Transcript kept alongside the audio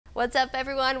What's up,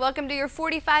 everyone? Welcome to your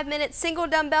 45-minute single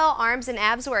dumbbell arms and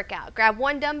abs workout. Grab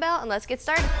one dumbbell and let's get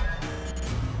started.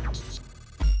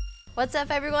 What's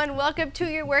up, everyone? Welcome to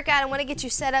your workout. I want to get you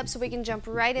set up so we can jump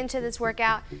right into this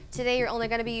workout. Today you're only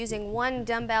going to be using one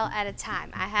dumbbell at a time.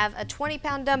 I have a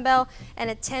 20-pound dumbbell and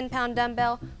a 10-pound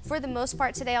dumbbell. For the most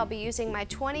part today I'll be using my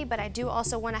 20, but I do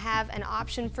also want to have an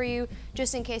option for you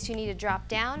just in case you need to drop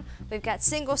down. We've got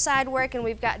single side work and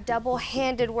we've got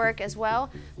double-handed work as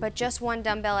well, but just one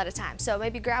dumbbell at a time. So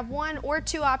maybe grab one or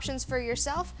two options for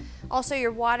yourself. Also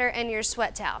your water and your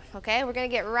sweat towel, okay? We're gonna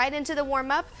get right into the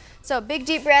warm-up. So big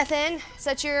deep breath in,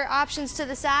 set your options to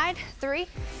the side. 3,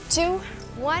 2,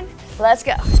 1, let's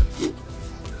go.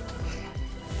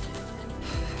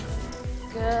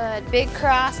 Good, big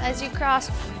cross. As you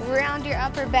cross, round your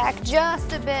upper back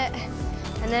just a bit.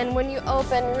 And then when you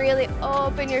open, really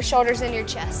open your shoulders and your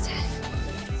chest.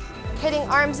 Hitting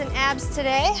arms and abs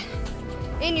today.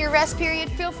 In your rest period,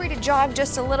 feel free to jog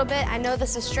just a little bit. I know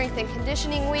this is strength and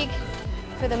conditioning week.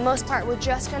 For the most part, we're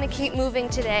just gonna keep moving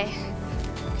today.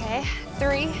 Okay,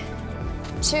 3,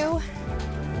 2,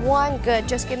 1, good.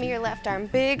 Just give me your left arm.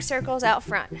 Big circles out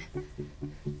front.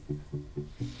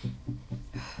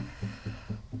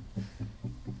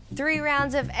 Three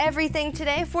rounds of everything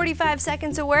today, 45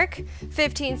 seconds of work,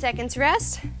 15 seconds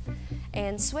rest,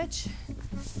 and switch.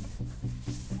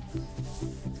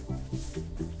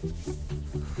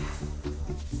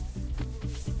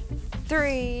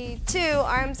 Three, 2,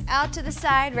 arms out to the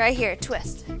side, right here,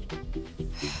 twist.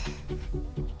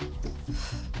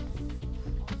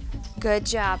 Good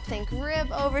job. Think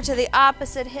rib over to the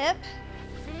opposite hip.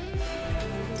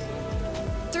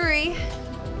 3,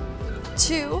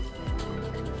 2,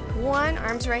 1,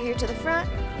 arms right here to the front,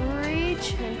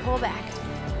 reach and pull back.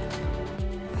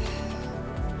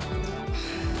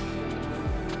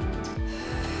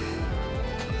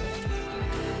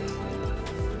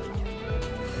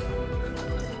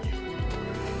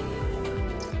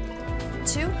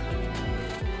 Two,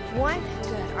 1,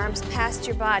 good. Arms past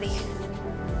your body.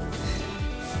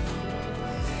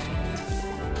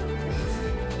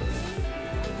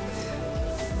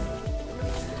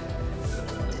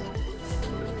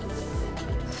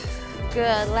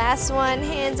 Good, last one,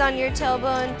 hands on your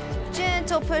tailbone,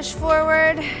 gentle push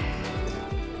forward.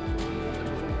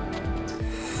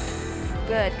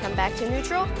 Good, come back to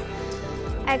neutral.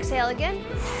 Exhale again.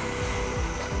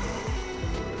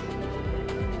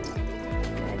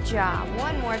 Good job,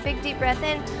 one more, big deep breath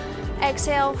in,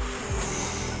 exhale.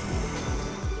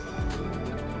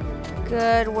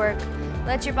 Good work.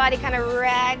 Let your body kind of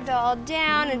ragdoll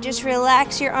down and just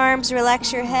relax your arms,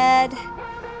 relax your head.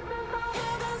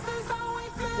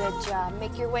 Good job.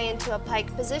 Make your way into a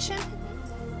pike position.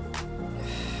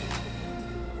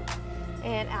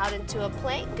 And out into a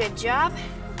plank. Good job.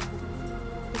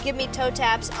 Give me toe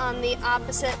taps on the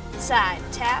opposite side.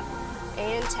 Tap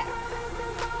and tap.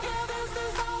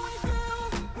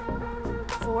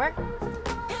 4,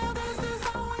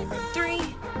 3,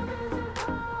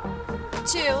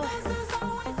 2,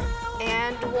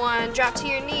 and 1. Drop to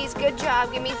your knees. Good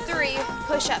job. Give me 3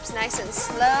 push-ups. Nice and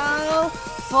slow.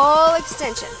 Full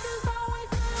extension.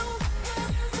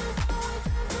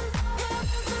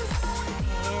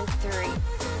 And 3.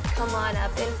 Come on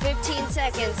up in 15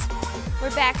 seconds.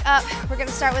 We're back up. We're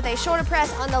gonna start with a shoulder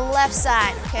press on the left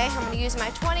side, okay? I'm gonna use my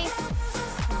 20.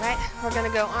 All right, we're gonna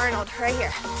go Arnold right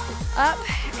here. Up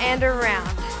and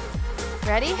around.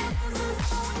 Ready?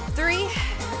 3,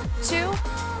 2,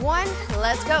 1,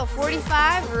 let's go.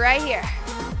 45 right here.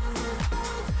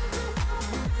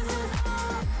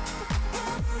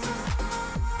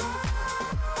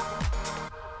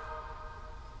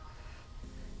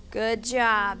 Good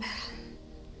job.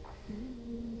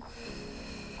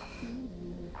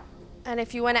 And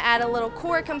if you want to add a little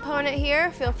core component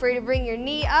here, feel free to bring your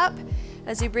knee up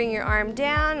as you bring your arm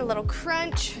down, a little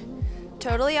crunch,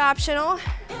 totally optional.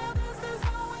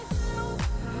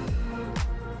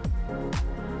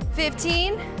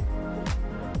 15.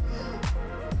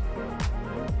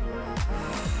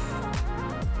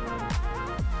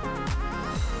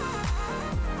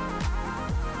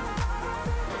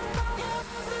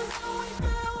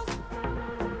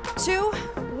 2,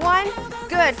 1,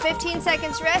 good. 15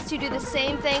 seconds rest. You do the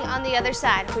same thing on the other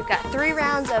side. We've got 3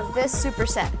 rounds of this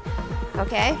superset,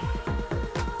 okay?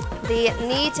 The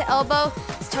knee to elbow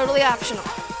is totally optional.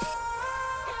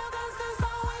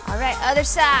 All right, other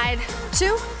side.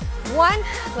 2, 1,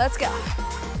 let's go.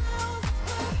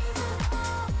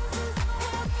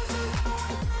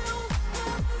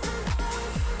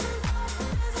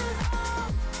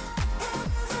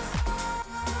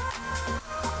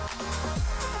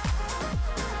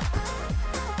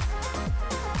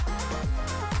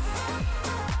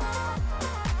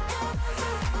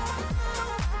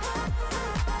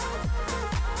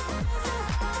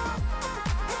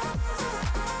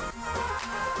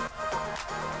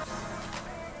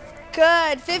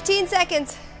 Good, 15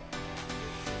 seconds.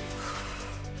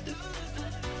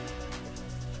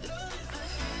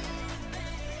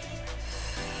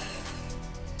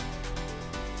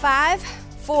 5,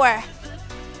 4.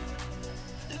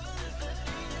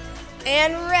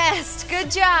 And rest,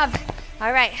 good job.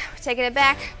 All right, we're taking it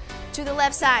back to the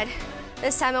left side.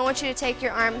 This time I want you to take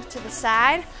your arm to the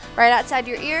side, right outside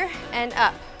your ear and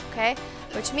up, okay?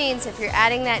 Which means if you're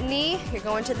adding that knee, you're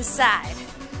going to the side.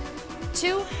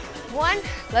 2, 1,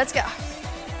 let's go.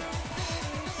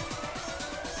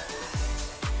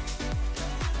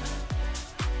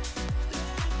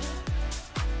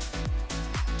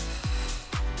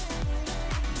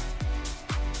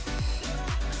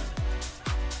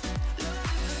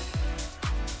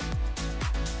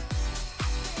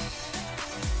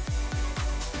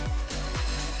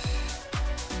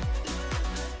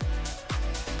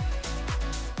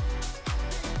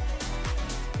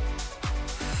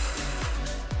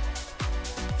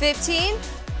 $15.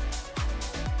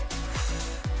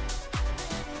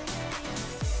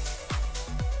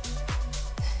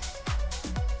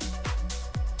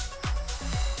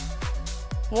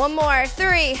 One more,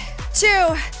 3,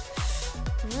 2,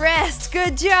 rest,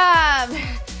 good job.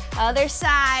 Other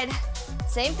side,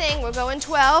 same thing, we're going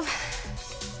 12.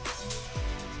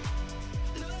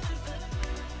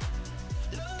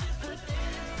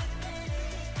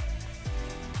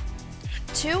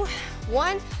 2,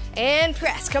 1, and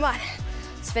press, come on.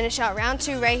 Let's finish out round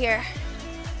 2 right here.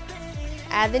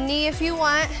 Add the knee if you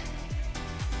want.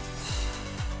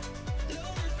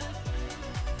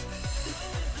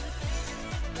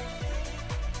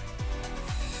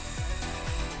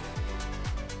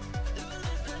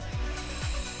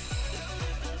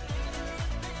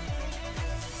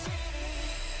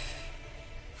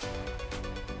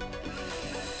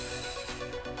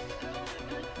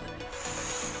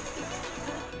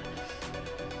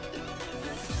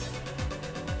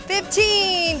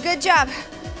 Good job.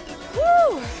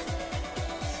 Woo.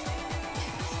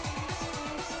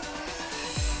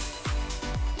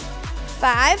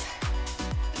 5,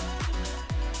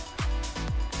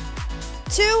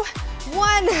 2,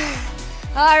 1.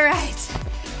 All right,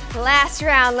 last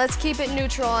round. Let's keep it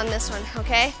neutral on this one,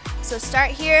 okay? So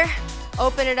start here,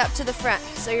 open it up to the front.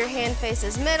 So your hand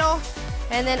faces middle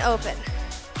and then open.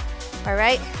 All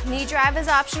right, knee drive is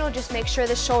optional. Just make sure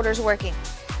the shoulder's working.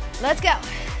 Let's go.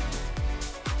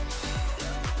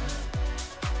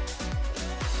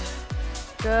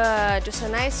 Good, just a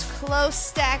nice close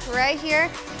stack right here.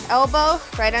 Elbow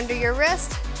right under your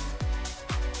wrist.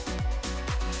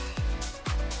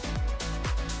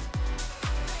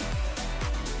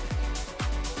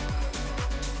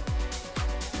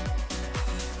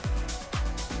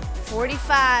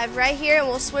 $45 right here, and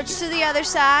we'll switch to the other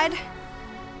side.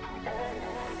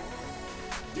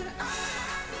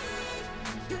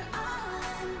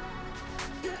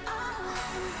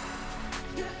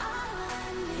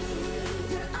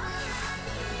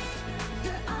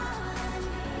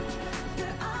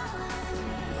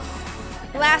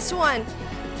 Last one,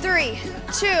 3,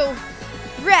 2,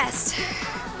 rest.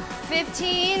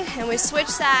 15, and we switch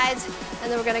sides,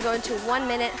 and then we're gonna go into 1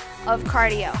 minute of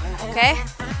cardio, okay?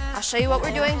 I'll show you what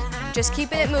we're doing, just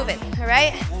keeping it moving, all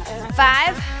right?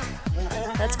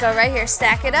 5, let's go right here,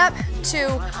 stack it up, 2,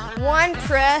 1,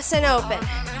 press and open.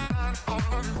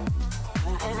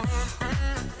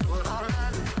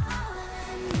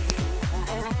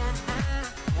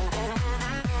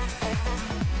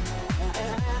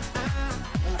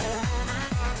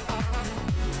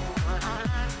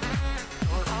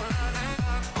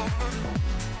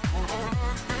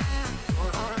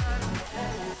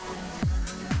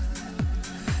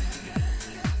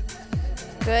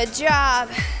 Good job.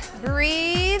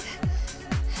 Breathe.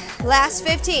 Last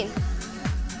 15.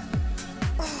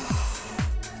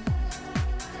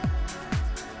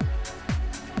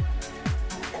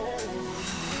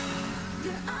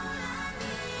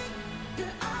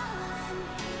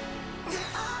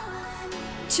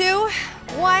 Two,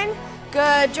 1.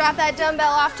 Good. Drop that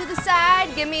dumbbell off to the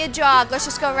side. Give me a jog. Let's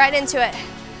just go right into it.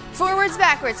 Forwards,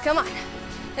 backwards. Come on.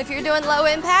 If you're doing low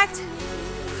impact,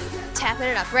 tapping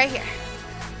it up right here.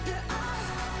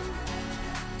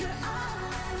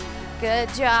 Good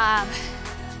job.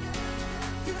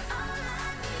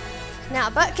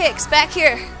 Now butt kicks back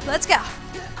here. Let's go.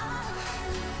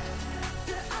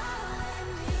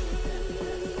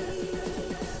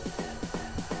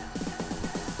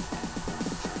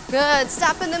 Good,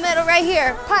 stop in the middle right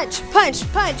here. Punch,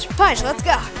 punch, punch, punch. Let's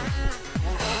go.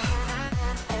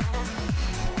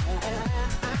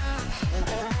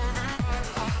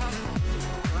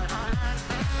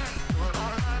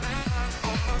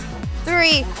 3,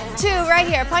 3, 2, right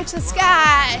here, punch the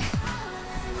sky.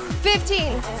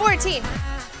 15, 14.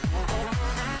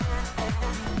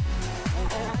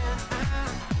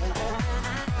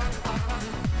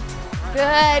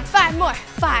 Good, 5 more,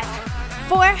 5,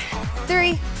 4,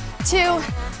 3, 2,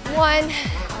 1.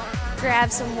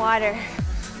 Grab some water.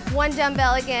 1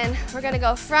 dumbbell again. We're gonna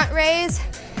go front raise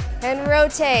and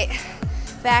rotate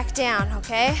back down,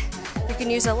 okay? You can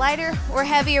use a lighter or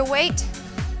heavier weight,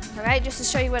 all right, just to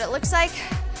show you what it looks like.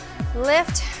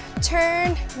 Lift,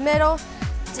 turn, middle,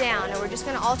 down, and we're just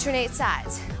gonna alternate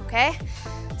sides, okay?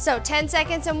 So 10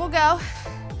 seconds and we'll go.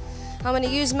 I'm gonna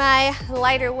use my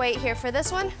lighter weight here for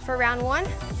this one, for round 1.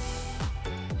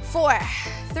 4,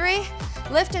 3,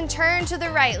 lift and turn to the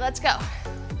right, let's go.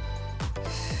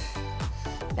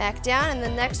 Back down, and the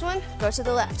next one, go to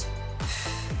the left.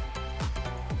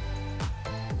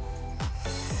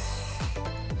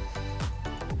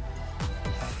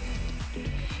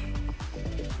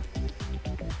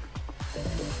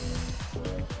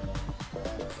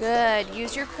 Good,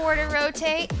 use your core to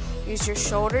rotate, use your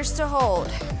shoulders to hold.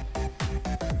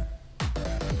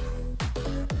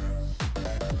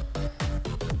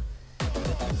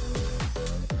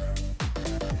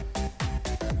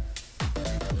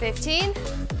 $15.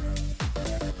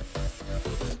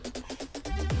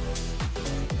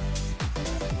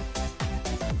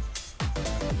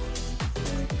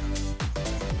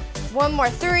 One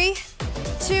more, 3,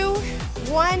 2,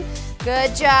 1.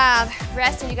 Good job.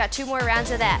 Rest, and you got 2 more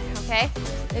rounds of that, okay?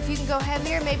 If you can go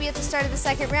heavier, maybe at the start of the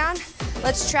second round,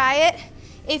 let's try it.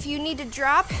 If you need to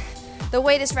drop, the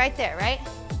weight is right there, right?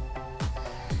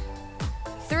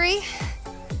 3,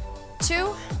 2,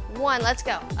 1, let's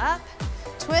go. Up,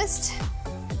 twist,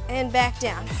 and back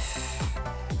down.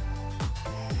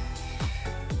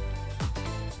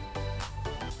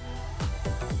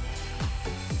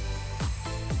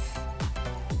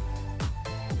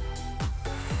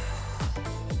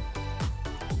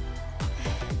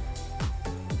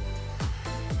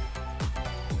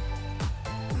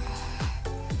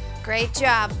 Great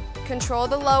job. Control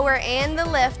the lower and the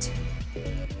lift.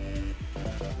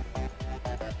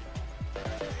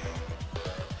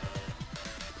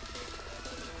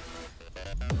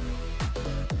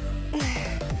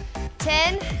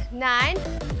 Ten, 9.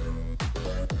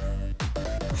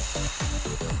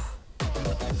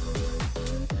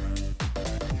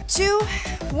 Two,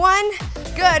 1.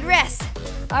 Good, rest.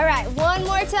 All right, one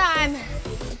more time.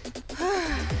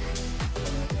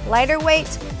 Lighter weight,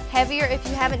 heavier if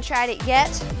you haven't tried it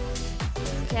yet.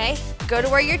 Okay, go to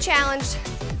where you're challenged.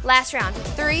 Last round,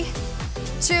 3,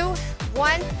 2,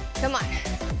 1, come on.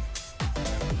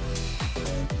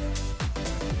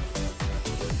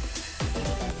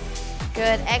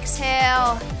 Good,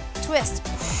 exhale, twist.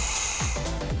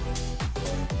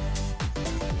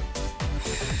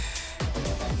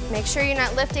 Make sure you're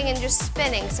not lifting and just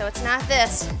spinning, so it's not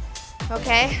this,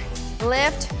 okay?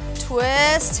 Lift,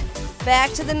 twist,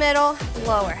 back to the middle,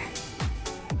 lower.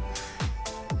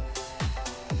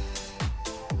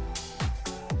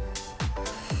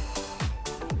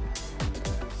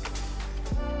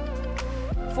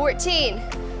 $14.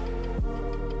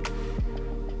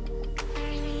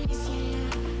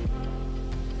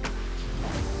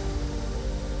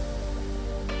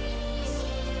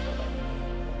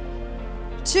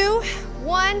 Two,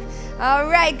 1. All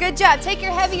right, good job. Take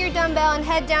your heavier dumbbell and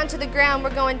head down to the ground.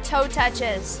 We're going toe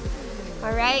touches.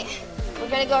 All right, we're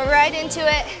gonna go right into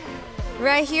it,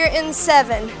 right here in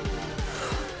 7.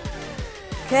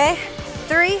 Okay,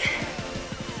 3,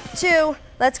 2,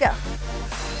 let's go.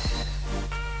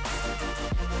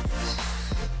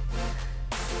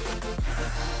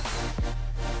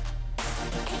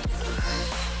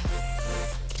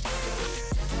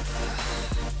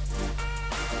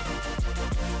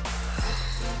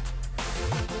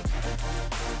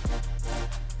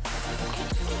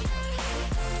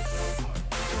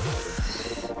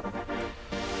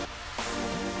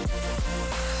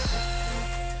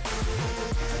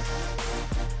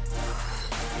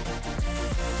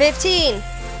 $15.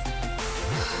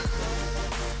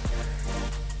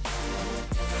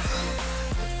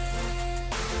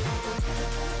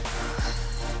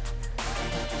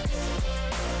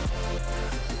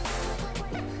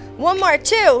 One more,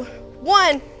 2,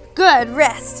 1, good,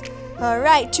 rest. All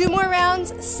right, 2 more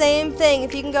rounds, same thing.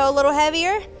 If you can go a little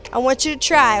heavier, I want you to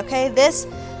try, okay? This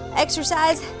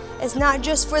exercise is not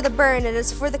just for the burn, it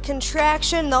is for the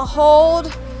contraction, the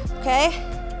hold, okay?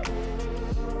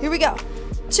 Here we go.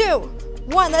 2,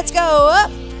 1, let's go, up.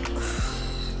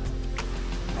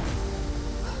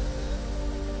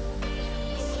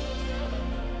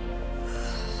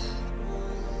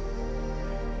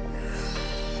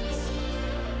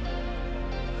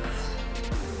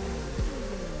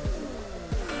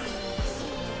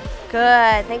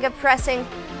 Good. Think of pressing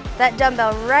that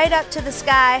dumbbell right up to the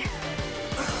sky.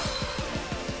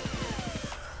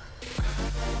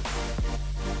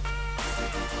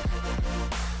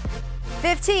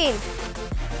 $15.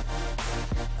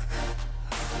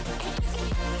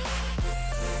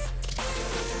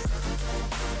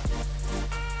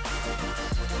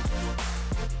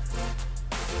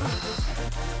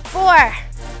 Four,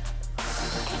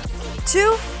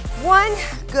 2, 1.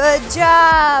 Good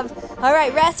job. All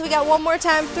right, rest. We got one more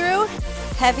time through.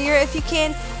 Heavier if you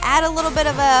can. Add a little bit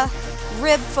of a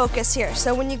rib focus here.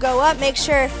 So when you go up, make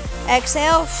sure,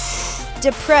 exhale,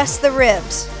 depress the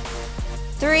ribs.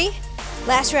 3,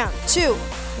 last round. 2,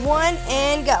 1,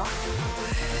 and go.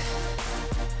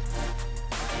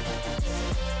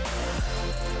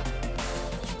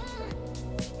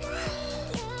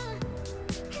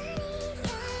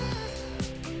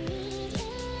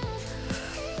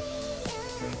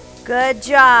 Good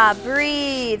job.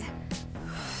 Breathe.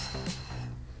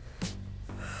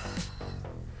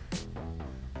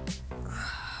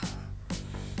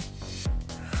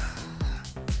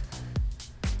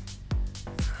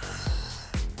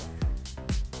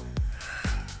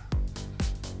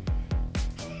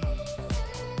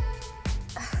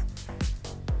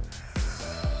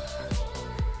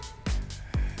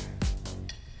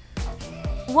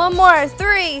 One more.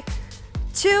 3,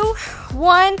 2,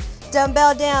 1.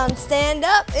 Dumbbell down, stand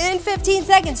up in 15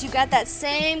 seconds. You got that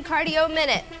same cardio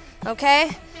minute,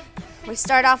 okay? We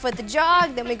start off with the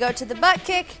jog, then we go to the butt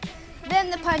kick, then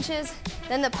the punches,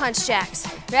 then the punch jacks.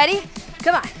 Ready?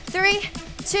 Come on. 3,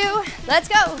 2, let's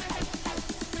go.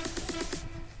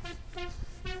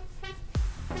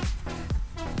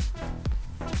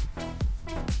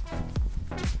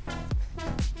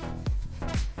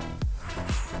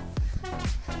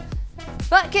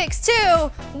 Butt kicks, 2,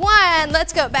 1.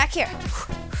 Let's go. Back here.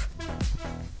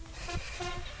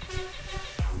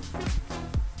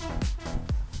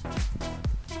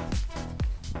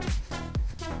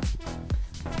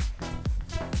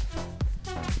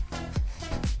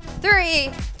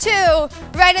 Three, 2,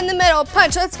 right in the middle.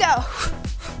 Punch. Let's go.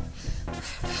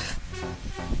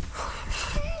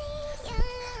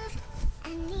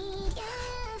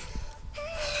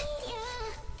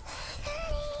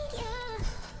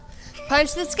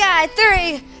 Punch the sky.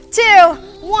 3, 2,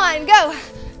 1. Go,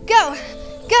 go,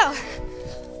 go.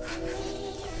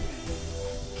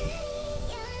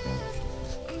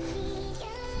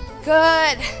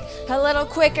 Good. A little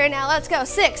quicker now. Let's go.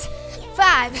 6,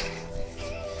 5,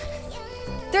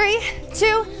 3,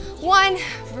 2, 1.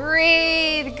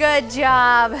 Breathe. Good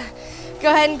job.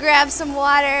 Go ahead and grab some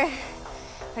water.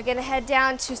 We're going to head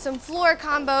down to some floor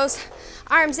combos,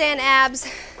 arms and abs.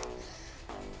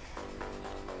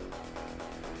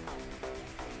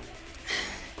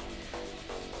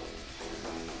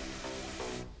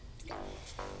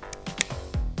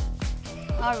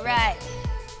 All right,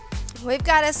 we've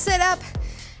got a sit up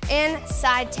and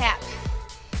side tap,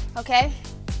 okay?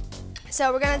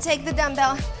 So we're gonna take the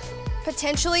dumbbell,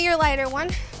 potentially your lighter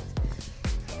one,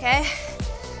 okay?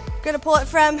 We're gonna pull it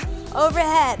from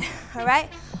overhead, all right?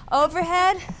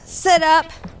 Overhead, sit up,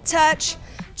 touch,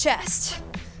 chest.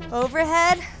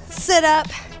 Overhead, sit up,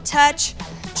 touch,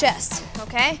 chest,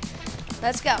 okay?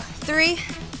 Let's go. 3,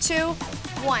 2,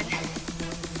 1.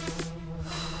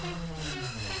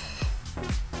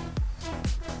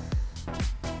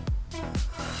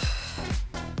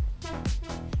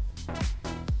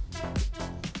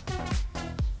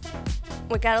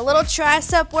 We got a little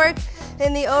tricep work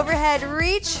in the overhead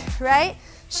reach, right?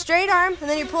 Straight arm, and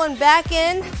then you're pulling back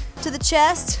in to the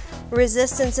chest.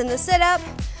 Resistance in the sit-up,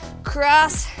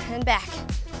 cross, and back.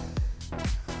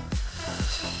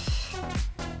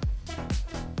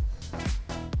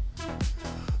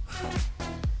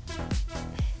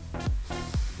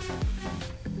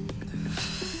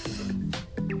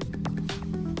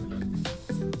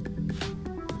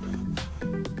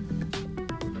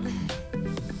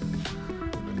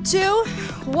 Two,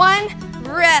 1,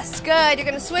 rest. Good. You're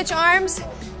gonna switch arms.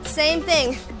 Same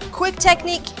thing. Quick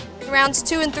technique. Rounds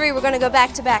 2 and 3, we're gonna go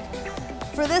back to back.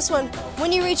 For this one,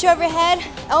 when you reach overhead,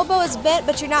 elbow is bent,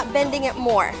 but you're not bending it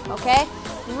more, okay?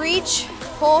 Reach,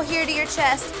 pull here to your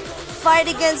chest. Fight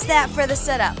against that for the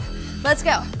sit-up. Let's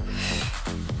go.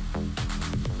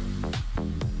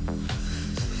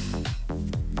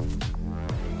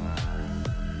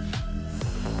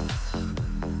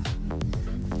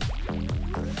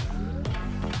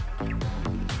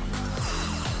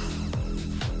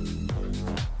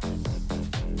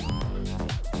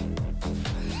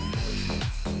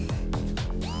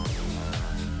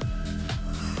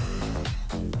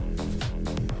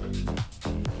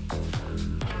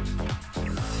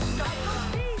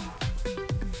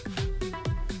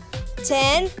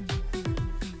 10.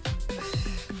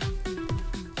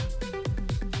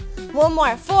 One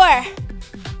more. 4,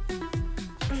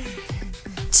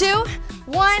 2,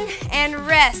 1, and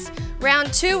rest.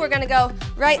 Round 2, we're gonna go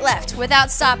right, left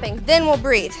without stopping. Then we'll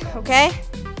breathe, okay?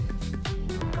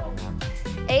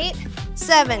 8,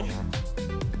 7,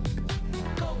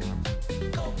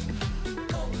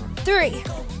 3,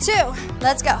 2,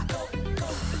 let's go.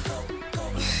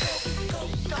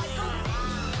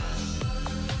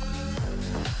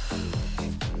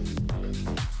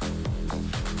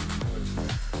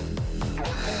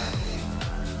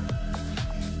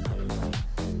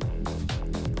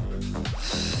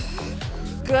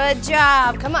 Good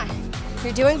job, come on,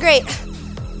 you're doing great.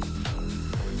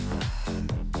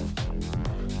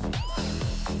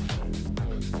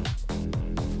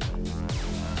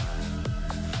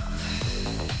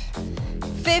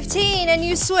 And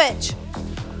you switch.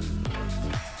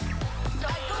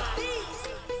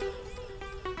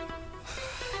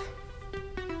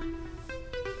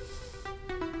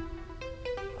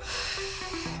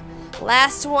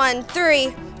 Last one.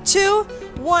 3, 2,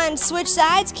 1. Switch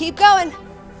sides. Keep going.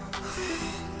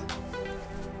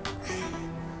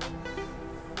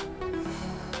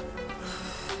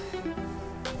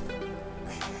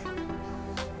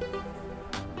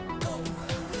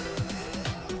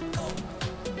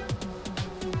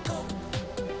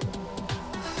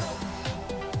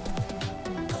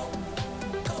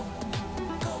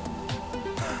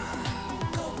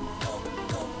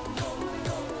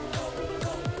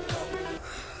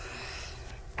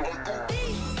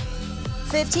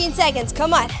 Fifteen seconds,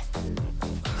 come on.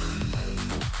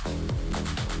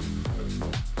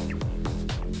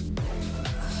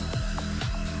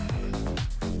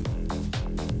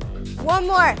 One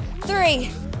more.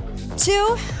 3, 2,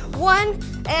 1,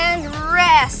 and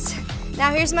rest.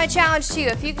 Now here's my challenge to you.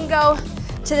 If you can go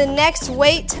to the next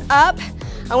weight up,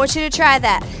 I want you to try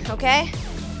that, okay?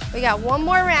 We got one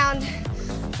more round.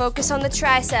 Focus on the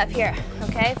tricep here,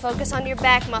 okay? Focus on your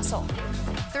back muscle.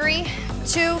 3,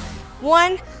 2,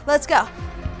 1, let's go.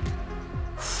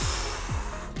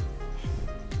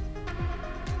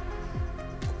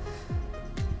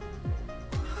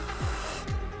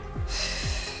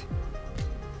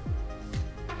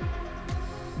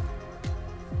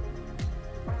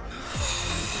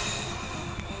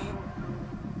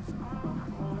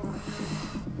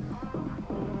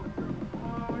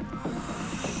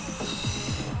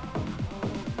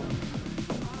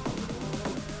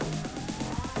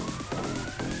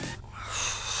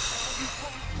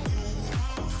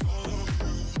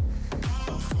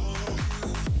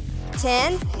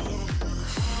 Ten.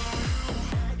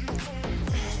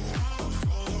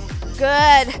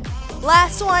 Good.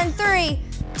 Last one. 3,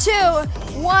 2,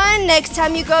 1. Next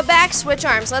time you go back, switch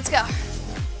arms. Let's go.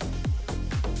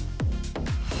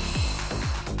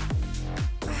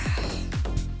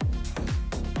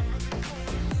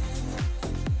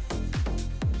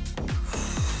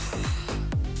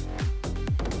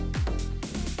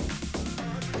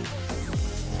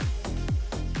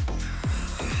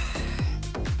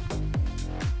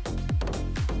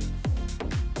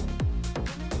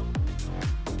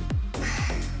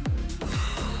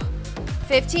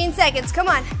 Fifteen seconds, come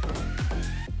on.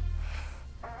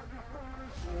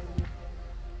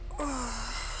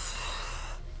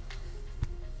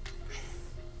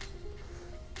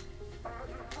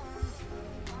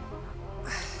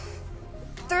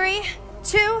 Three,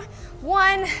 2,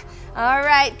 1. All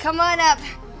right, come on up.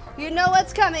 You know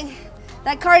what's coming.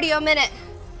 That cardio minute,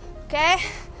 okay?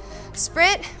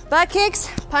 Sprint, butt kicks,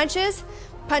 punches,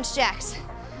 punch jacks.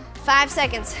 5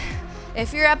 seconds.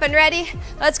 If you're up and ready,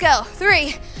 let's go.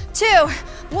 3, 2,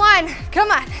 1, come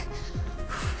on.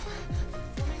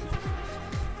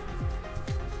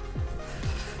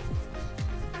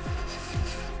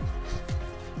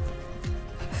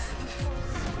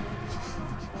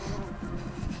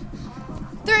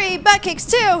 Three, butt kicks,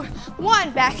 2,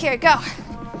 1, back here, go.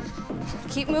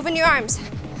 Keep moving your arms.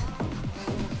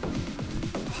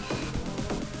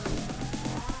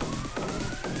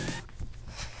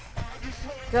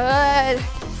 Good.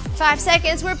 5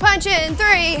 seconds, we're punching.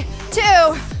 3, 2,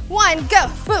 1,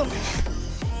 go. Boom.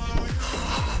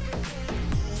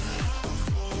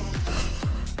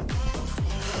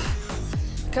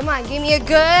 Come on, give me a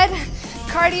good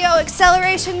cardio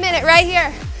acceleration minute right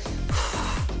here.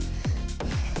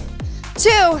 2,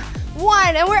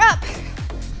 1, and we're up.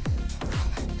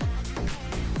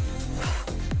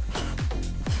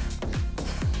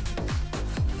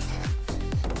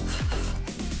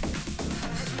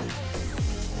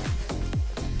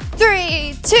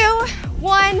 Three, 2,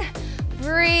 1,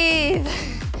 breathe.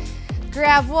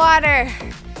 Grab water.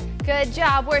 Good, Good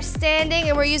job. We're standing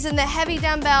and we're using the heavy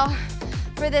dumbbell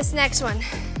for this next one.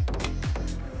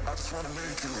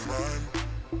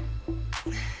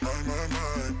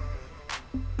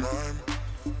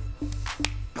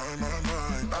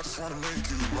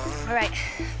 All right,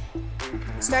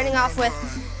 starting off with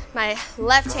my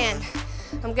left hand.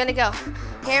 I'm gonna go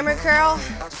hammer curl,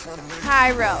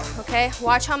 high row, okay?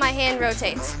 Watch how my hand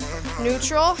rotates.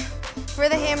 Neutral for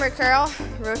the hammer curl,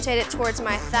 rotate it towards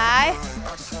my thigh.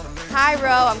 High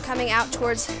row, I'm coming out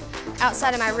towards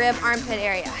outside of my rib, armpit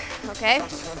area, okay?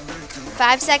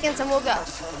 5 seconds and we'll go.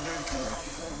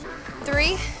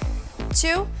 3,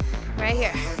 2, right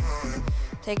here.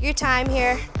 Take your time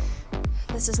here.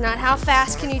 This is not how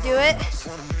fast can you do it,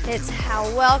 it's how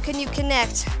well can you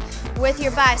connect with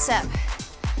your bicep.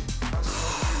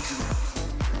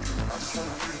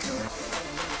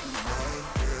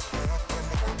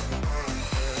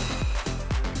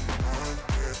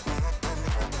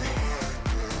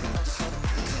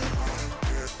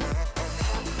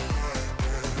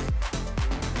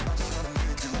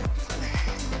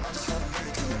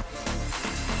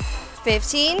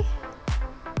 $15.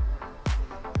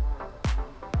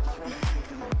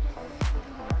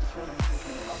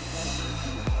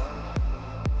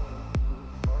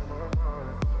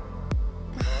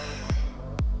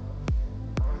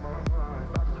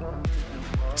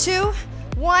 2,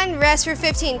 1, rest for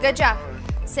 15, good job.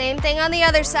 Same thing on the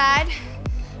other side.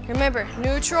 Remember,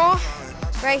 neutral,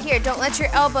 right here. Don't let your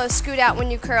elbows scoot out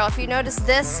when you curl. If you notice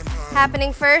this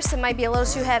happening first, it might be a little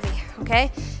too heavy,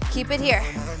 okay? Keep it here.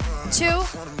 2,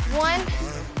 1,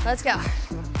 let's go.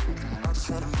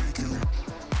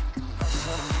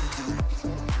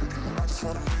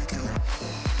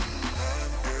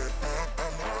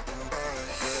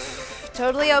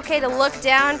 Totally okay to look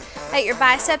down at your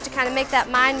bicep to kind of make that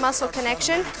mind-muscle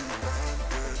connection.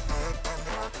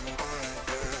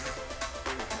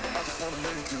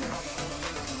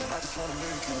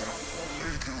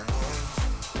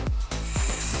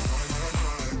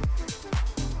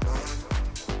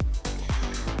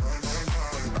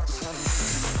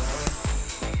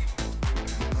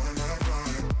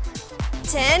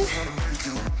 Ten.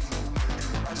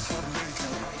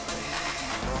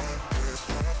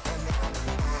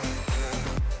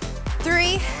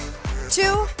 3,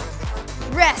 2,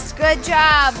 rest. Good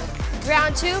job.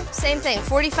 Round 2, same thing.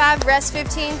 45, rest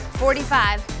 15,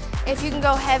 45. If you can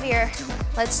go heavier,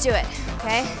 let's do it,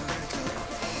 okay?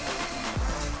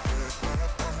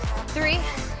 3,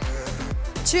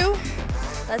 2,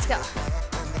 let's go.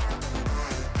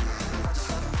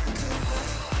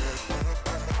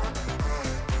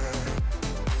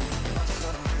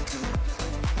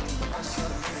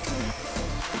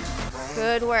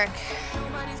 Good work.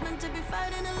 Nobody's meant to be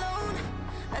fighting alone.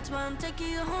 That's why I'm taking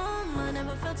you home. I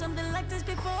never felt something like this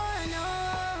before. I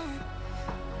know.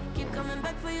 Keep coming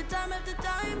back for you time after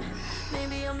time.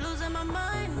 Maybe I'm losing my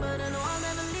mind, but I know I'll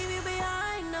never leave you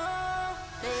behind. No,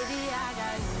 baby, I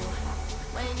got you.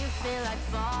 When you feel like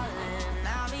falling,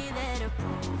 I'll be there to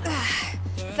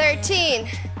prove. 13.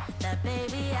 That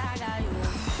baby, I got you.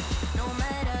 No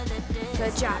matter the distance.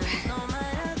 Good job. No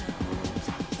matter the moves.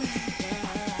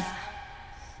 Yeah.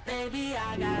 Baby,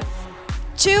 I got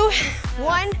 2,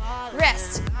 1,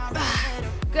 rest.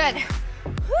 Good.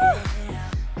 Whew.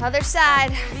 Other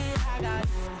side.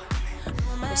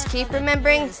 Just keep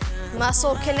remembering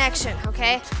muscle connection,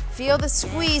 okay? Feel the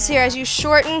squeeze here as you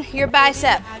shorten your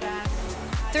bicep.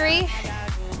 3,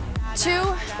 2,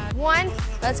 1,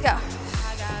 let's go.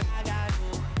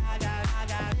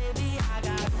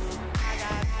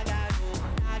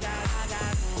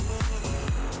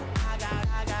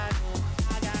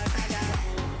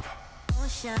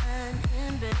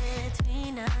 in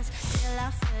between us, still I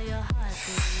feel your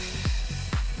heartbeat.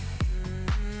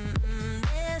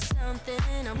 There's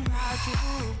something about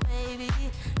you, baby,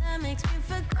 that makes me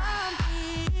feel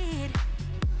complete.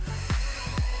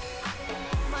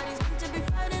 Nobody's meant to be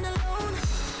fighting alone.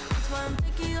 That's why I'm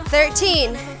taking you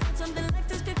 13. Something like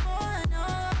this before, I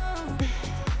know.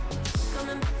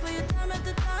 Coming back for your time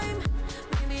after time.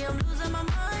 Maybe I'm losing my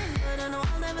mind, but I know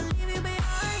I'll never leave you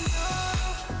behind.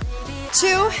 No, baby,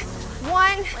 2,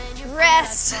 1,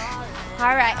 rest.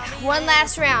 All right, one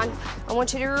last round. I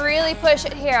want you to really push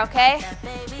it here, okay?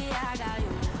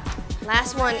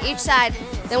 Last one, each side.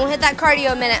 Then we'll hit that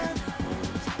cardio minute.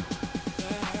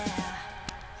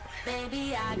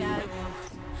 baby, I got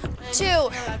 2,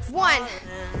 1.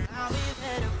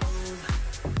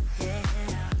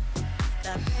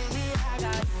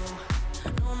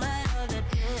 no matter the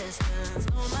distance,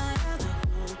 no matter the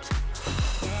hoops.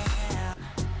 Yeah,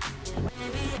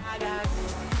 baby, I got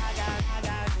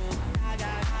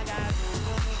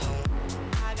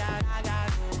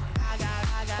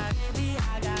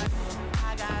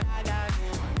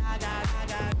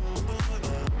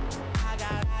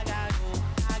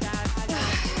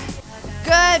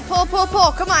Pull, pull,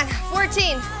 pull. Come on.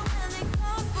 14.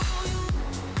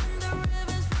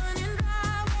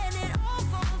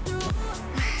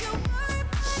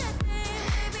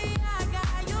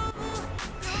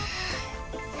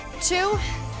 Two.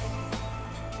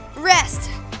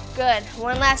 Rest. Good.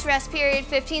 One last rest period.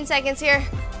 15 seconds here.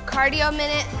 Cardio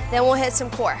minute. Then we'll hit some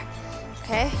core.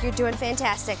 Okay, you're doing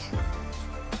fantastic.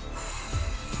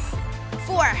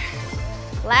 4.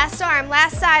 Last arm,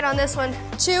 last side on this one.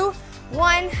 2,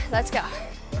 1, let's go.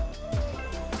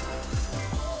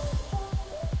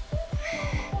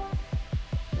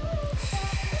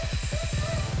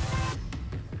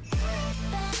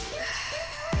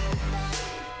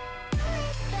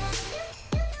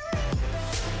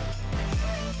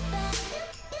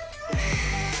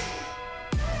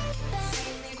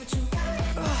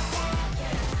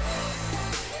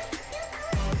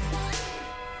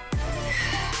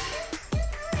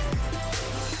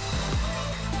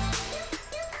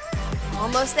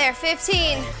 Almost there,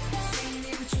 15.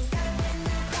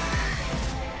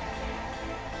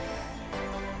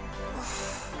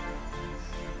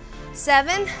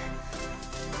 Seven.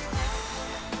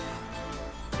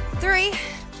 3,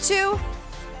 2,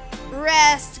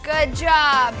 rest. Good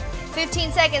job.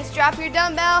 15 seconds, drop your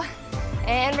dumbbell,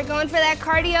 and we're going for that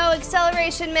cardio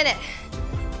acceleration minute.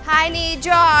 High knee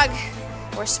jog,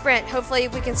 or sprint. Hopefully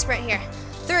we can sprint here.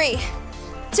 3,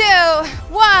 2,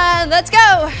 1, let's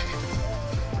go.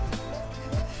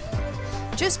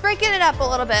 Just breaking it up a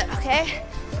little bit, okay?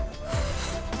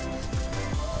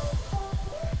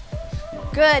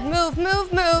 Good, move,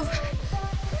 move, move.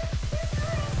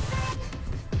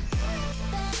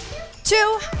 2,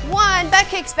 1, back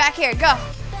kicks back here, go.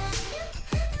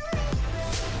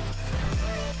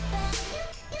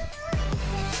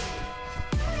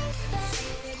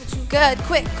 Good,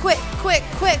 quick, quick, quick,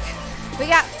 quick. We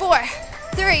got 4,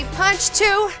 3, punch,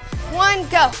 2, 1,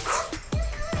 go.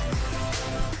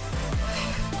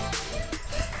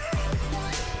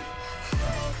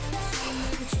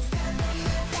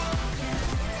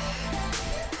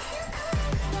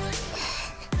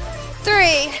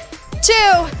 Three,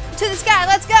 2, to the sky,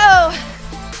 let's go.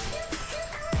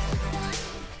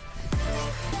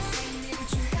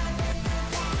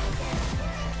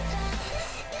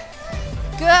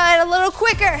 Good, a little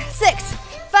quicker. 6,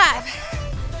 5,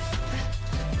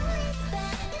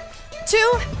 2,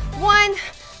 1,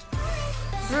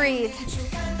 breathe.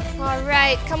 All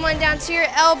right, come on down to your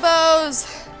elbows.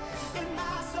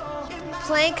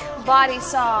 Plank body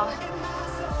saw,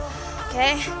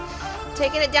 okay?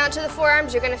 Taking it down to the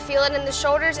forearms, you're gonna feel it in the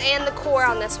shoulders and the core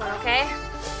on this one, okay?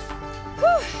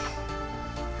 Whew.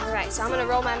 All right, so I'm gonna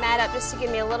roll my mat up just to give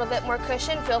me a little bit more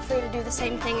cushion. Feel free to do the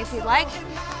same thing if you'd like.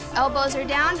 Elbows are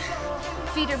down,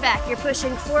 feet are back. You're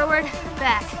pushing forward,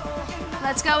 back.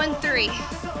 Let's go in 3,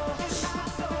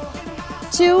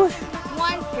 2,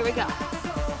 1, here we go.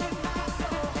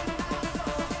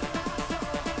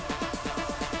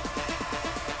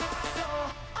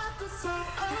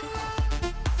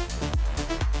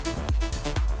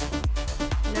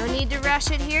 No need to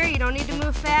rush it here. You don't need to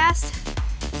move fast.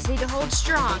 Just need to hold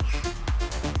strong.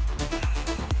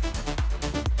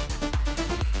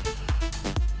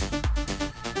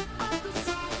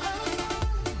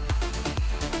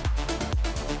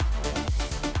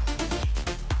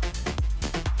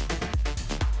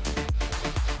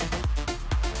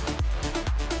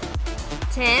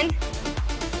 Ten.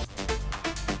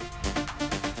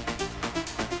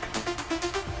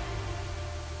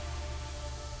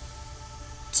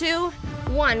 2,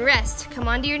 1, rest. Come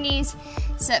onto your knees,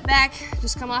 sit back,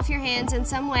 just come off your hands in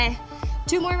some way.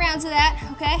 2 more rounds of that,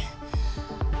 okay?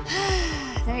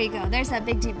 There you go, there's that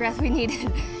big deep breath we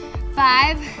needed.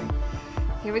 5,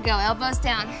 here we go, elbows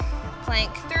down.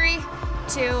 Plank, 3,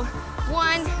 2,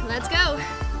 1, let's go.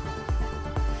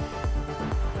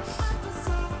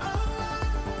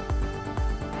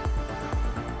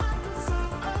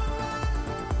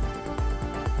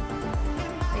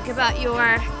 Think about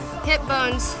your hip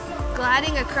bones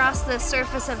gliding across the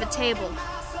surface of a table.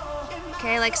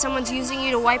 Okay, like someone's using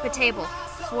you to wipe a table.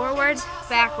 Forwards,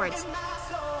 backwards.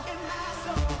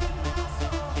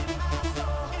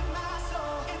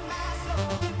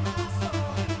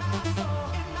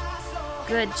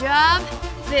 Good job.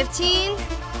 15.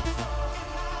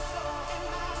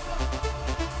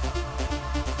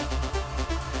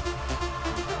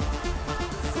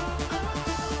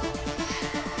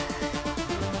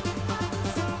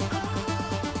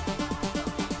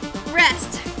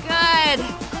 Rest. Good.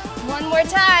 One more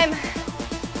time.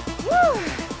 Woo.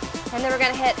 And then we're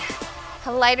gonna hit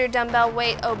a lighter dumbbell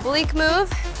weight oblique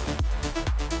move.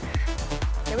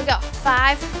 Here we go.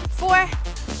 5, 4,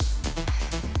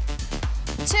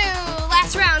 2,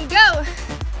 last round, go.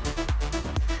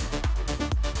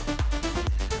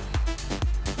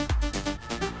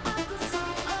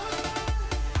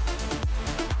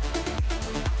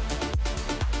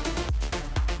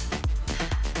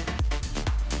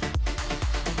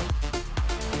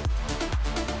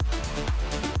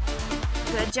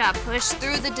 Good job. Push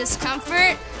through the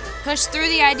discomfort. Push through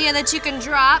the idea that you can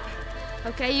drop.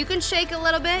 Okay, you can shake a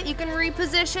little bit. You can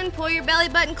reposition. Pull your belly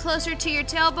button closer to your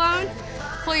tailbone.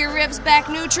 Pull your ribs back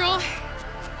neutral.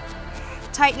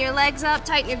 Tighten your legs up,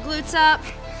 tighten your glutes up.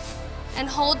 And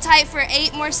hold tight for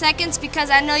 8 more seconds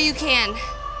because I know you can.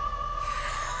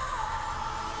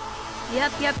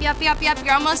 Yep.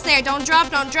 You're almost there. Don't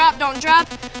drop, don't drop, don't drop.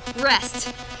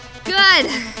 Rest. Good.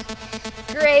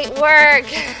 Great work.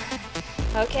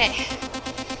 Okay.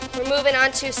 We're moving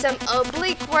on to some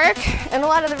oblique work, and a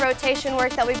lot of the rotation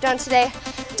work that we've done today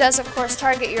does, of course,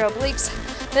 target your obliques.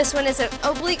 This one is an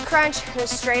oblique crunch and a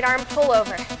straight arm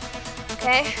pullover.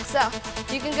 Okay, so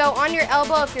you can go on your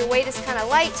elbow if your weight is kind of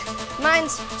light.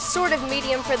 Mine's sort of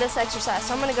medium for this exercise,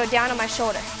 so I'm gonna go down on my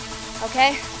shoulder.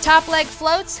 Okay, top leg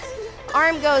floats,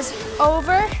 arm goes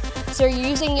over, so you're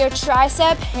using your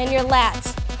tricep and your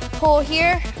lats. Pull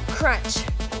here, crunch.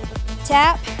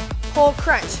 Tap, pull,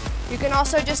 crunch. You can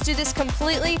also just do this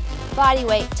completely body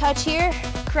weight. Touch here,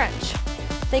 crunch.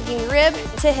 Thinking rib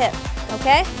to hip,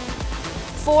 okay?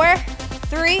 4,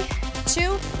 3,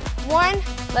 2, 1,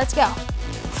 let's go.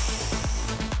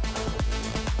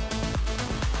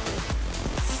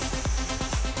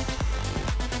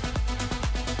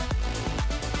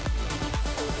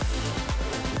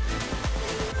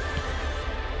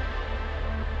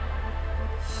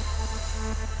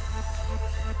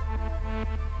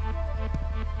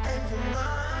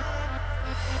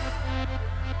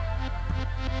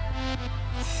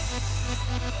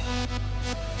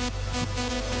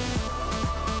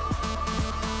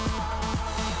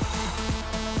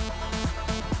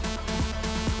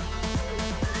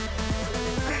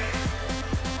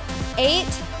 Eight,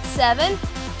 7,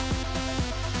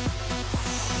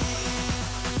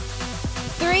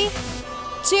 3,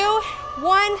 2,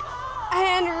 1,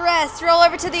 and rest. Roll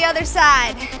over to the other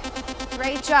side.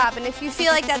 Great job. And if you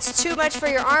feel like that's too much for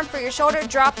your arm, for your shoulder,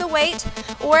 drop the weight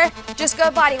or just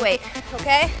go body weight,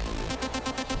 okay?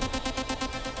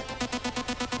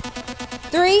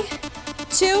 3,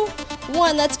 2,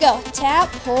 1, let's go.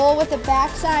 Tap, pull with the back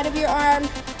side of your arm.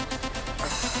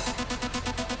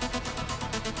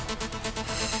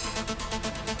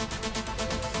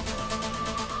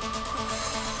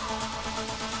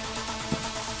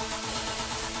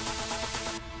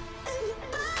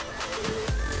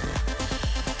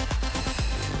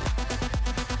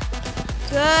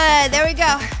 Good, there we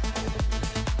go.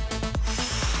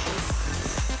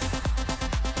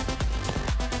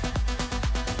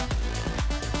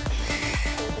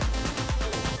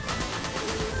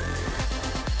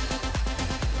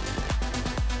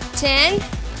 Ten,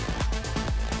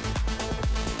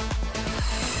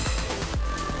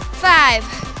 5,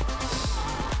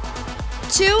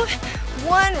 2,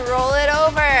 1, roll it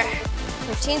over.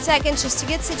 15 seconds just to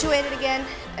get situated again.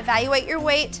 Evaluate your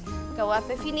weight. Go up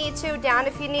if you need to, down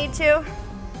if you need to.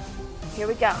 Here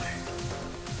we go.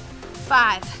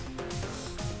 5,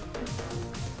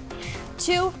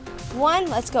 2, 1,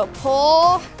 let's go.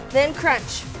 Pull, then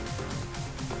crunch.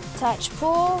 Touch,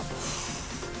 pull,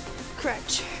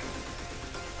 crunch.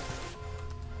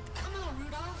 Come on,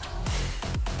 Rudolph.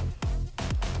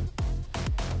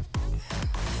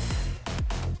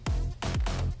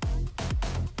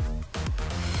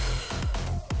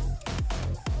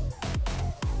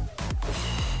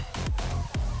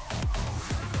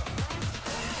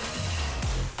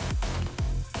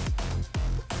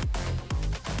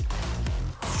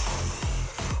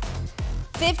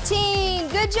 15,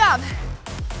 good job.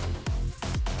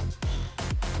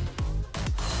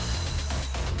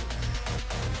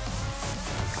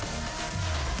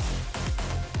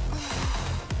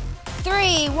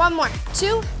 Three, one more,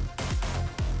 2,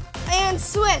 and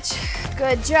switch.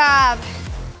 Good job.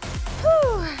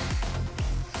 Whew.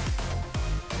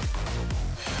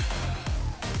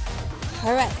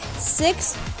 All right,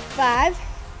 6, 5,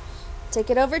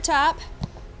 take it over top.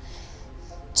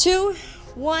 2,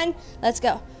 1, let's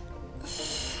go.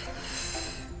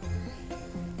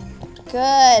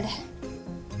 Good.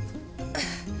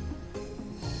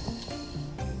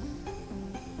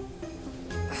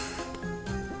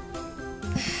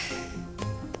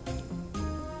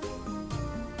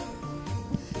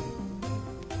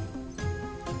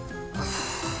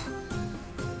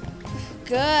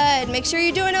 Good, make sure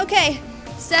you're doing okay.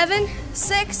 7,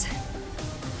 6,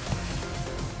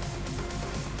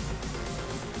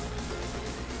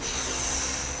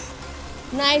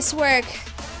 Nice work.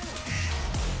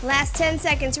 Last 10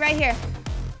 seconds right here.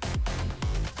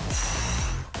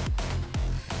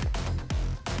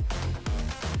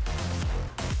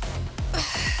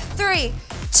 3,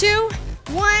 2,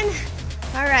 1.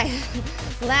 All right,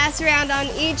 last round on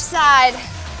each side.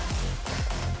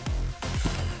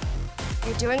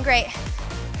 You're doing great.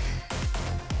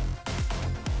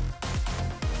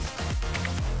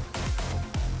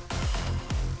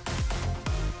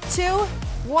 2,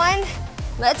 1,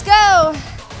 let's go.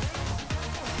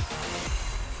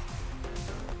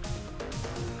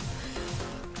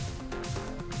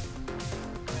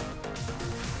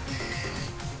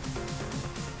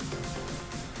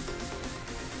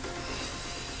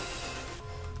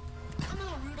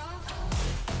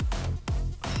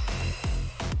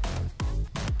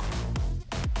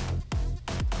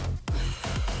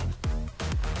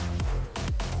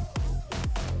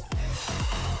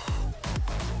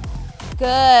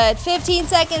 Good, 15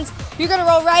 seconds. You're gonna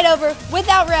roll right over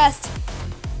without rest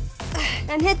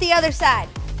and hit the other side.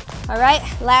 All right,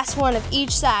 last one of each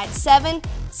side. 7,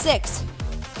 6.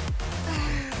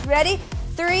 Ready?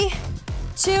 3,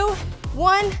 2,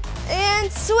 1,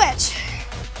 and switch.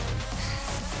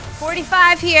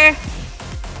 45 here.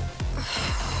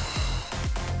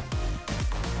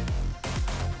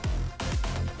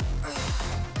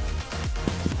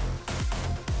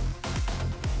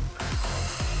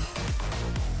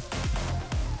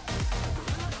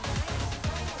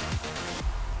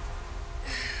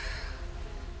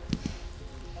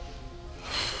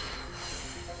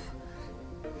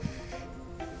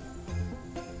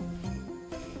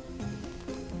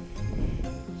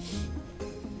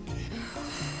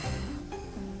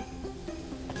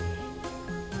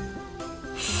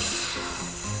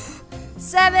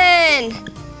 Seven,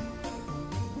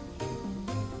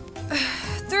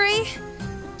 3,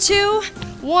 2,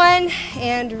 1,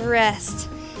 and rest.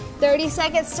 30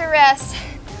 seconds to rest.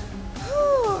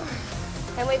 Whew.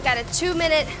 And we've got a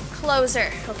 2-minute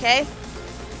closer, okay?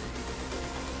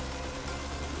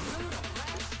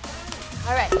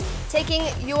 All right, taking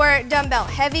your dumbbell,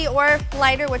 heavy or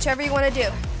lighter, whichever you want to do.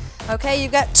 Okay,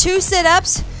 you've got 2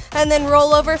 sit-ups and then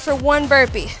roll over for 1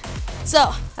 burpee.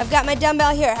 So, I've got my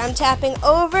dumbbell here. I'm tapping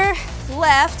over,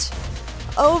 left,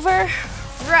 over,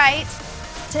 right,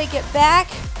 take it back,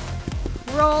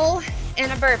 roll,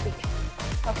 and a burpee.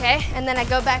 Okay, and then I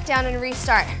go back down and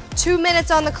restart. 2 minutes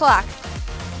on the clock.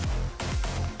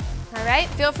 All right,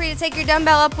 feel free to take your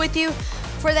dumbbell up with you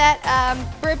for that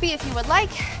burpee if you would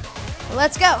like.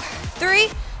 Let's go. 3,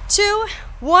 2,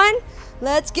 1,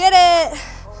 let's get it.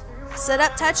 Sit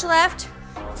up, touch left,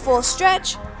 full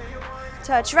stretch,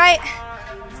 touch right,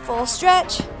 full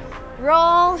stretch,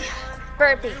 roll,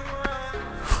 burpee.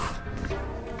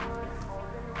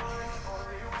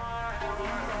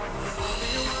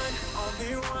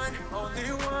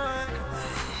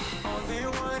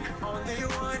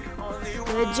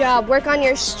 Good job. Work on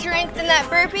your strength in that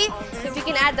burpee. If you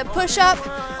can add the push-up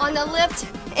on the lift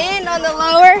and on the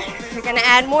lower, you're gonna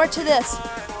add more to this.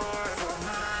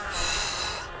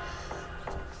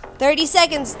 30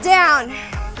 seconds down.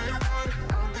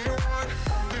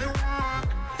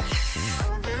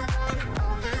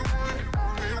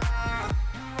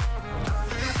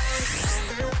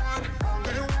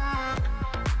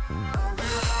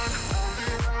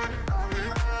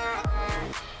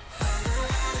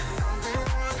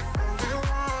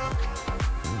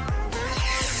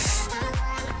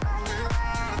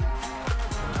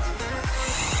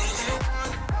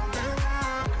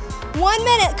 One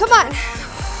minute, come on.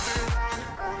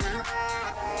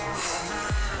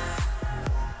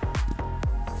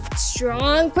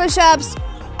 Strong push-ups.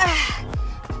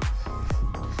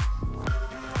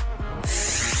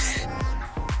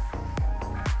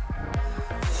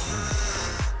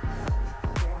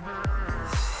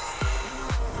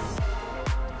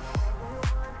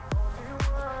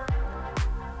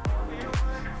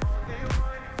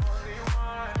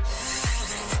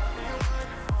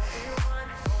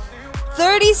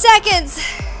 Seconds.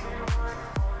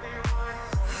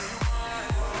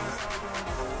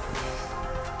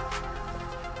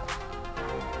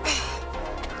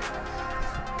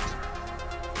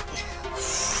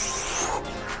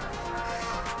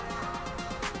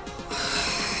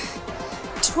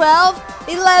 Twelve,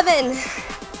 11.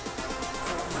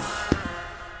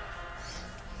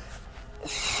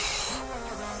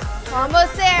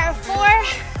 Almost there. 4,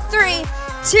 3,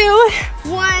 2,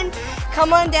 1.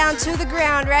 Come on down to the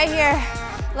ground right here.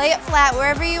 Lay it flat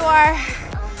wherever you are.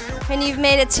 And you've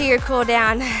made it to your cool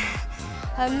down.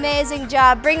 Amazing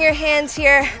job. Bring your hands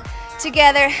here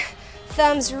together.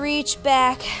 Thumbs reach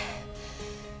back.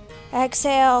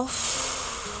 Exhale.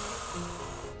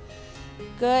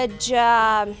 Good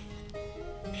job.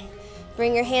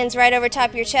 Bring your hands right over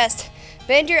top of your chest.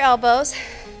 Bend your elbows.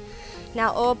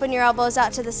 Now open your elbows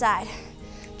out to the side.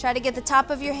 Try to get the top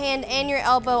of your hand and your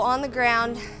elbow on the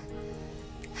ground.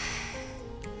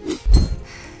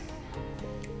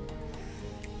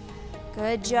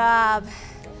 Good job.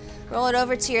 Roll it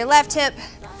over to your left hip.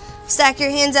 Stack your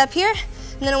hands up here.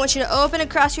 And then I want you to open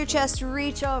across your chest,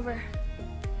 reach over.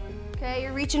 Okay,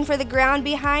 you're reaching for the ground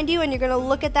behind you, and you're gonna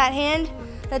look at that hand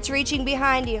that's reaching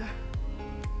behind you.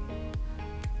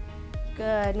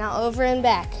 Good, now over and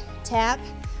back. Tap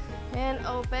and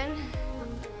open.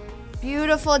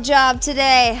 Beautiful job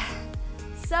today.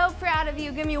 So proud of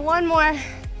you. Give me one more.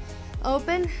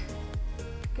 Open.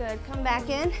 Good, come back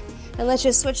in. And let's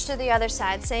just switch to the other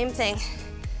side, same thing.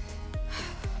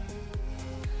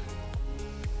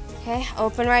 Okay,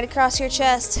 open right across your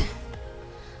chest.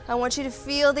 I want you to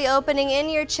feel the opening in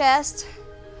your chest.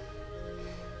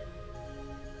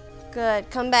 Good,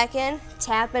 come back in,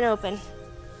 tap and open.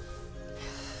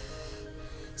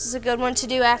 This is a good one to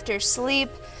do after sleep,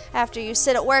 after you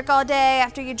sit at work all day,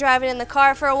 after you're driving in the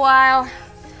car for a while.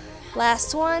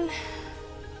 Last one.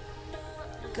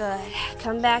 Good,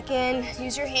 come back in.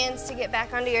 Use your hands to get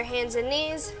back onto your hands and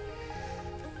knees.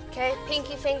 Okay,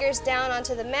 pinky fingers down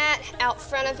onto the mat, out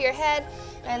front of your head,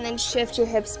 and then shift your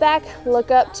hips back.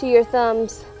 Look up to your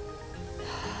thumbs.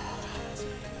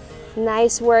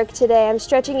 Nice work today. I'm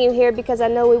stretching you here because I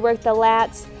know we worked the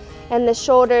lats and the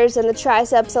shoulders and the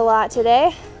triceps a lot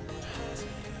today.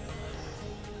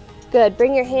 Good,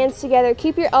 bring your hands together.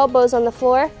 Keep your elbows on the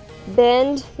floor.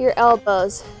 Bend your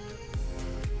elbows.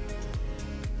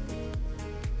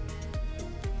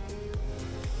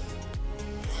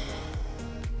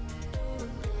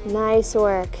 Nice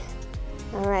work.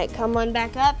 All right, come on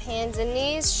back up, hands and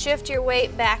knees. Shift your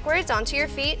weight backwards onto your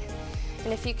feet.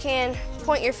 And if you can,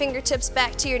 point your fingertips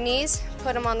back to your knees,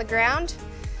 put them on the ground.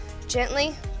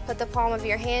 Gently put the palm of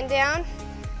your hand down,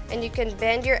 and you can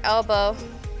bend your elbow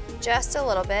just a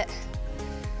little bit.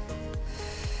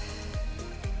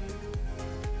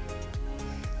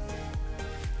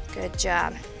 Good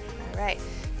job. All right,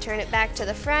 turn it back to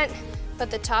the front. Put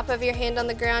the top of your hand on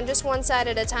the ground, just one side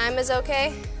at a time is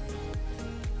okay.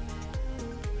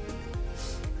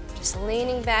 Just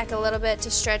leaning back a little bit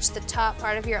to stretch the top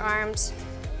part of your arms.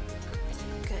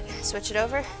 Good, switch it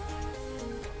over.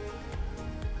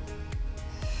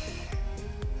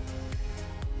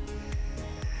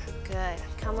 Good,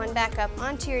 come on back up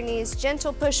onto your knees,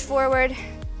 gentle push forward.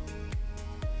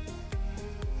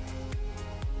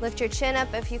 Lift your chin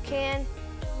up if you can.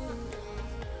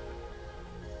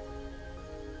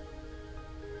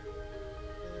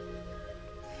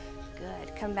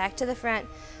 Good, come back to the front.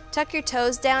 Tuck your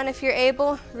toes down if you're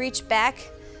able, reach back,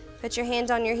 put your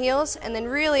hands on your heels, and then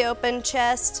really open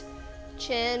chest,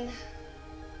 chin.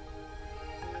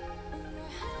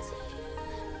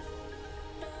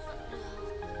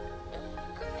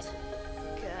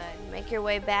 Good, make your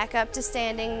way back up to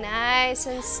standing, nice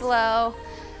and slow.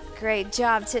 Great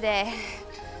job today.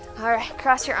 All right,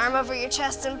 cross your arm over your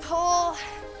chest and pull.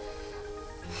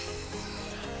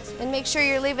 And make sure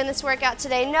you're leaving this workout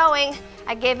today knowing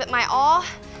I gave it my all.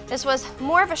 This was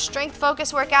more of a strength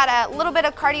focused workout, a little bit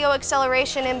of cardio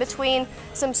acceleration in between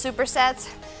some supersets.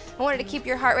 I wanted to keep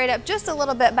your heart rate up just a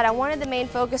little bit, but I wanted the main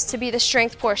focus to be the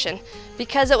strength portion.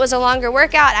 Because it was a longer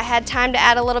workout, I had time to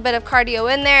add a little bit of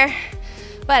cardio in there.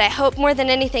 But I hope more than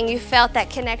anything you felt that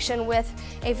connection with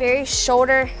a very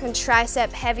shoulder and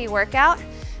tricep heavy workout.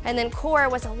 And then core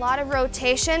was a lot of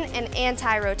rotation and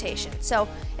anti-rotation. So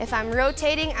if I'm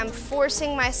rotating, I'm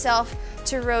forcing myself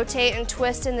to rotate and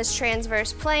twist in this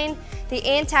transverse plane. The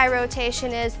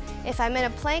anti-rotation is if I'm in a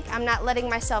plank, I'm not letting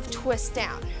myself twist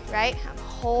down, right? I'm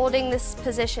holding this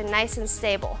position nice and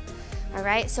stable. All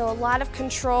right, so a lot of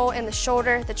control in the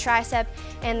shoulder, the tricep,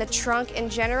 and the trunk in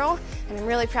general, and I'm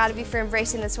really proud of you for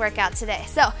embracing this workout today.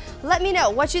 So let me know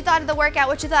what you thought of the workout,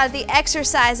 what you thought of the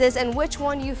exercises, and which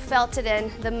one you felt it in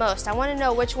the most. I wanna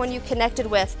know which one you connected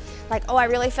with, like, oh, I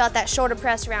really felt that shoulder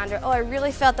press round, or oh, I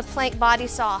really felt the plank body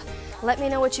saw. Let me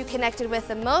know what you connected with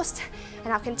the most,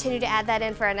 and I'll continue to add that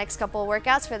in for our next couple of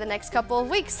workouts for the next couple of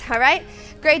weeks, all right?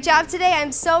 Great job today.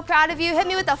 I'm so proud of you. Hit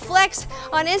me with a flex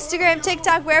on Instagram,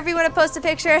 TikTok, wherever you want to post a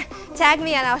picture. Tag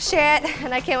me and I'll share it,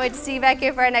 and I can't wait to see you back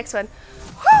here for our next one.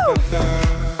 Woo!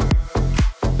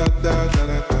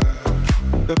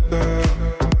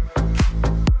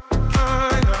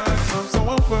 I'm so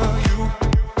over you.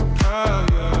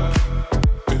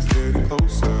 It's getting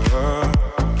closer.